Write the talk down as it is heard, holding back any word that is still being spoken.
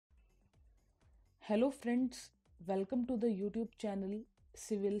Hello friends, welcome to the YouTube channel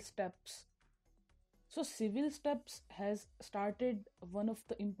Civilsteps. So Civilsteps has started one of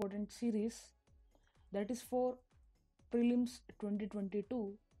the important series that is for Prelims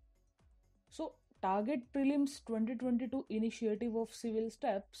 2022. So Target Prelims 2022 initiative of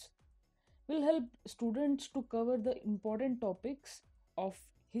Civilsteps will help students to cover the important topics of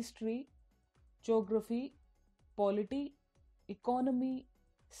history, geography, polity, economy,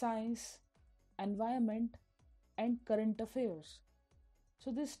 science, environment, and current affairs.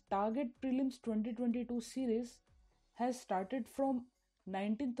 So, this Target Prelims 2022 series has started from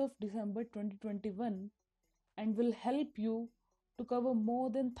 19th of December 2021 and will help you to cover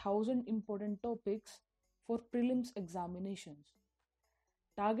more than 1000 important topics for prelims examinations.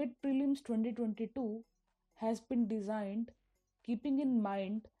 Target Prelims 2022 has been designed keeping in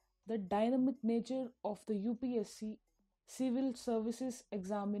mind the dynamic nature of the UPSC Civil Services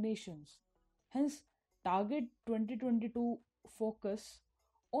Examinations. Hence, Target 2022 focus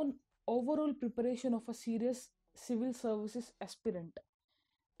on overall preparation of a serious civil services aspirant,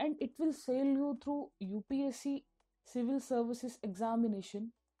 and it will sail you through UPSC Civil Services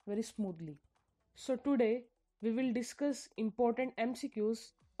Examination very smoothly. So today we will discuss important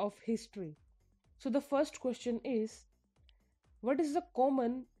MCQs of history. So the first question is, what is the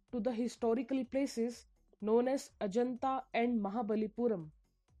common to the historical places known as Ajanta and Mahabalipuram?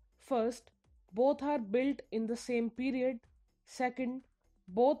 First, both are built in the same period. Second,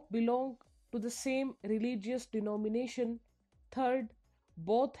 both belong to the same religious denomination. Third,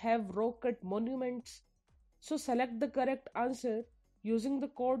 both have rock cut monuments. So select the correct answer using the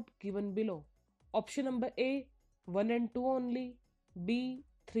code given below. Option number A, 1 and 2 only. B,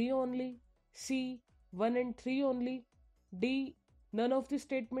 3 only. C, 1 and 3 only. D, none of the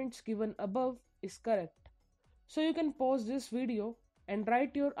statements given above is correct. So you can pause this video and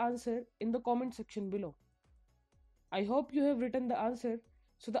write your answer in the comment section below. I hope you have written the answer.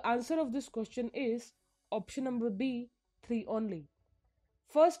 So the answer of this question is option number B, 3 only.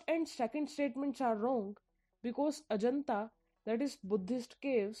 First and second statements are wrong because Ajanta, that is Buddhist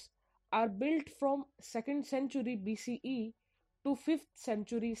caves, are built from 2nd century BCE to 5th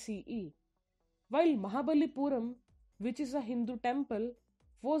century CE, while Mahabalipuram, which is a Hindu temple,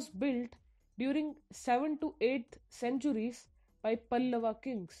 was built during 7th to 8th centuries by Pallava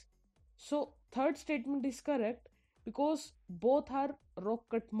kings. So third statement is correct because both are rock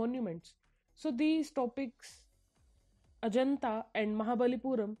cut monuments. So these topics, Ajanta and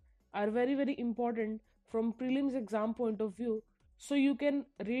Mahabalipuram, are very important from prelims exam point of view. So you can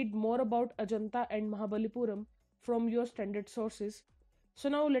read more about Ajanta and Mahabalipuram from your standard sources. So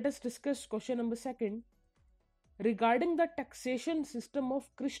now let us discuss question number second. Regarding the taxation system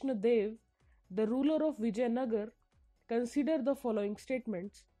of Krishna Dev, the ruler of Vijayanagar, consider the following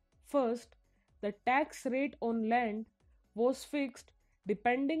statements. First, the tax rate on land was fixed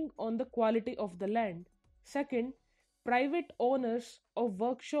depending on the quality of the land. Second, private owners of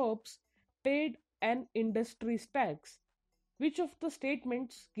workshops paid an industry's tax. Which of the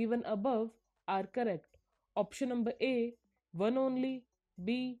statements given above are correct? Option number A, 1 only.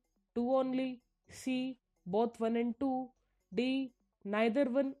 B, 2 only. C, both 1 and 2. D, neither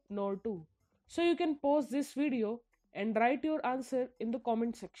 1 nor 2. So you can pause this video and write your answer in the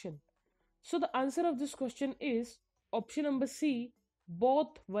comment section. So the answer of this question is option number C,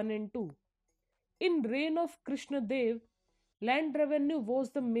 both 1 and 2. In reign of Krishna Dev, land revenue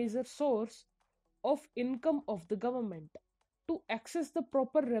was the major source of income of the government. To access the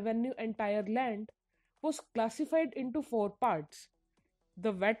proper revenue, entire land was classified into 4 parts: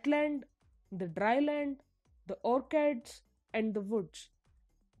 the wetland, the dry land, the orchards, and the woods.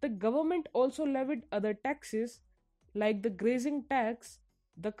 The government also levied other taxes like the grazing tax,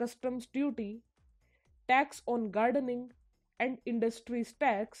 the customs duty, tax on gardening, and industries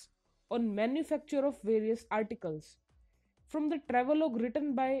tax on manufacture of various articles. From the travelogue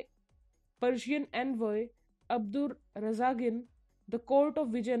written by Persian envoy Abdur Razagin, the court of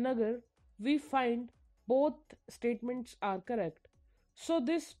Vijayanagar, we find both statements are correct. So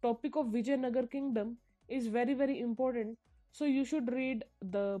this topic of Vijayanagar kingdom is very important. So you should read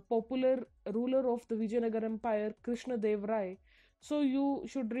the popular ruler of the Vijayanagar Empire, Krishna Dev Rai. So you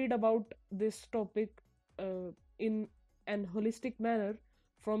should read about this topic in an holistic manner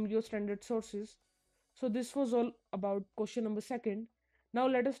from your standard sources. So this was all about question number second. Now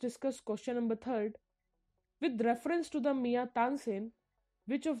let us discuss question number third. With reference to the Mia Tansen,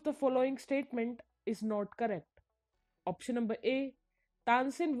 which of the following statement is not correct? Option number A,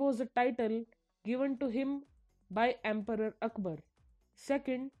 Tansen was a title given to him by Emperor Akbar.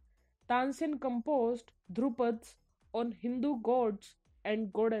 Second, Tansen composed Drupads on Hindu gods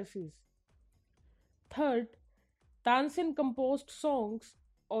and goddesses. Third, Tansen composed songs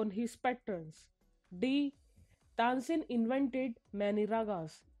on his patrons. D. Tansen invented many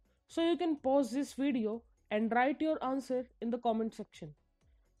ragas. So you can pause this video and write your answer in the comment section.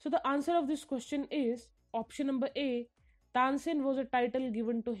 So the answer of this question is option number A. Tansen was a title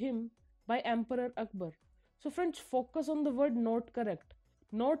given to him by Emperor Akbar. So friends, focus on the word not correct.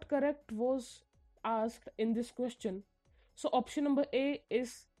 Not correct was asked in this question. So option number A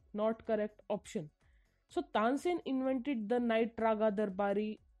is not correct option. So Tansen invented the night raga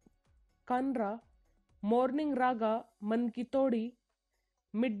darbari Kanra, morning raga Man ki Todi,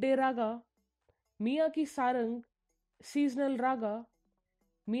 midday raga Mia ki Sarang, seasonal raga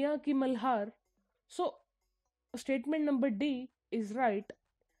Mia ki Malhar. So statement number D is right,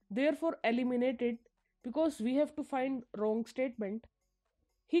 therefore eliminated because we have to find wrong statement.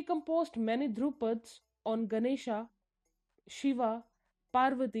 He composed many Drupads on Ganesha, Shiva,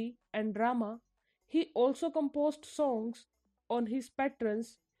 Parvati, and Rama. He also composed songs on his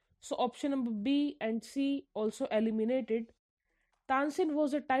patrons, so option number B and C also eliminated. Tansin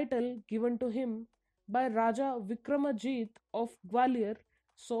was a title given to him by Raja Vikramajit of Gwalior,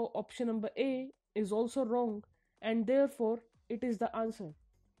 so option number A is also wrong and therefore it is the answer.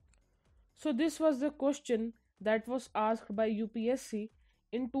 So this was the question that was asked by UPSC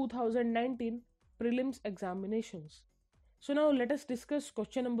in 2019 prelims examinations. So now let us discuss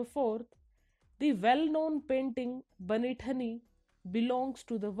question number 4. The well-known painting Banithani belongs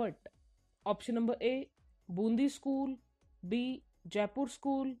to the what? Option number A, Bundi School, B, Jaipur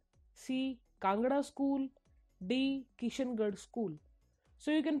School, C, Kangra School, D, Kishangarh School.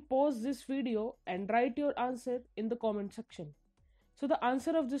 So you can pause this video and write your answer in the comment section. So the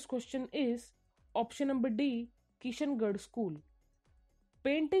answer of this question is option number D, Kishangarh School.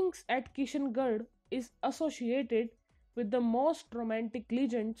 Paintings at Kishangarh is associated with the most romantic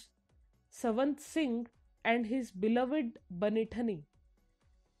legends Savant Singh and his beloved Banithani,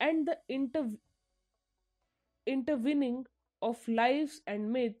 and the intervening of lives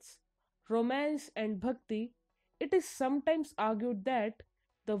and myths, romance and bhakti. It is sometimes argued that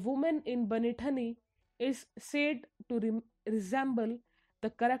the woman in Banithani is said to resemble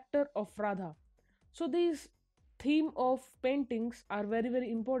the character of Radha. So these theme of paintings are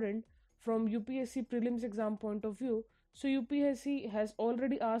very important from UPSC prelims exam point of view. So UPSC has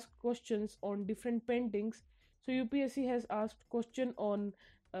already asked questions on different paintings. So UPSC has asked question on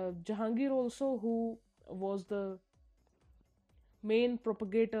Jahangir also, who was the main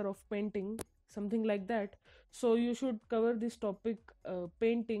propagator of painting, something like that. So you should cover this topic,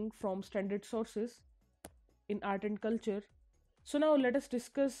 painting, from standard sources in art and culture. So now let us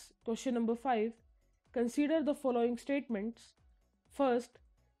discuss question number 5. Consider the following statements. First,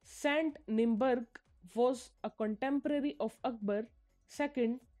 Saint Nimberg was a contemporary of Akbar.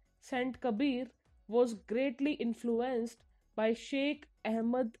 Second, Saint Kabir was greatly influenced by Sheikh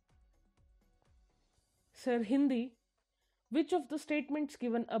Ahmad Sirhindi. Which of the statements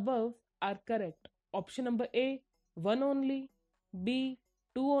given above are correct? Option number A, one only, B,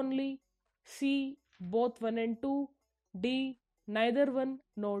 two only, C, both 1 and 2, D, neither 1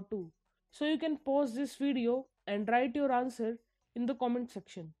 nor 2. So you can pause this video and write your answer in the comment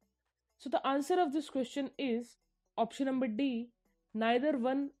section. So the answer of this question is option number D, neither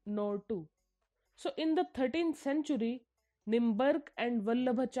 1 nor 2. So in the 13th century, Nimbark and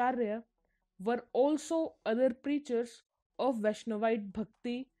Vallabhacharya were also other preachers of Vaishnavite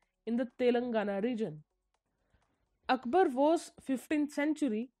Bhakti in the Telangana region. Akbar was 15th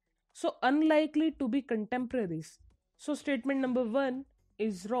century, so unlikely to be contemporaries. So statement number 1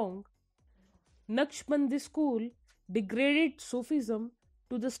 is wrong. Naqshbandi school degraded Sufism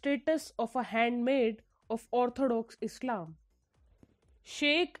to the status of a handmaid of Orthodox Islam.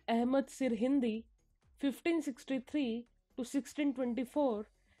 Sheikh Ahmad Sirhindi, 1563 to 1624,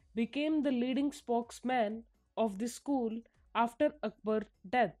 became the leading spokesman of the school after Akbar's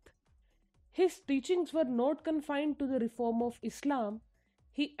death. His teachings were not confined to the reform of Islam.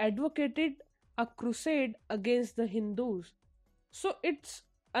 He advocated a crusade against the Hindus. So it's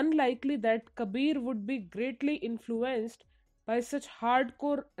unlikely that Kabir would be greatly influenced by such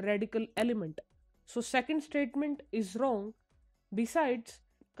hardcore radical element. So second statement is wrong. Besides,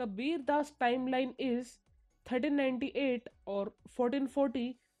 Kabir Das timeline is 1398 or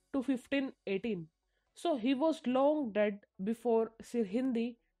 1440 to 1518. So he was long dead before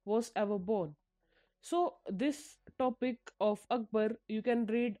Sirhindi was ever born. So this topic of Akbar, you can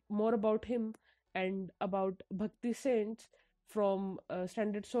read more about him and about Bhakti saints from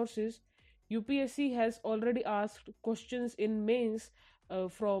standard sources. UPSC has already asked questions in mains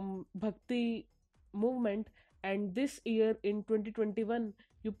from Bhakti movement, and this year in 2021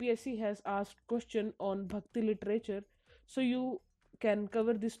 UPSC has asked question on Bhakti literature, so you can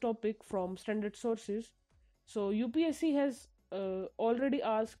cover this topic from standard sources. So UPSC has already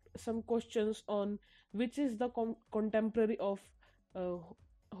asked some questions on which is the contemporary of uh,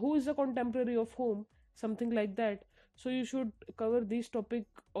 who is the contemporary of whom, something like that. So you should cover this topic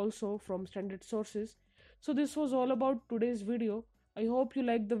also from standard sources. So this was all about today's video. I hope you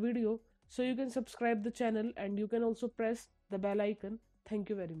liked the video. So you can subscribe the channel and you can also press the bell icon. Thank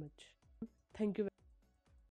you very much. Thank you.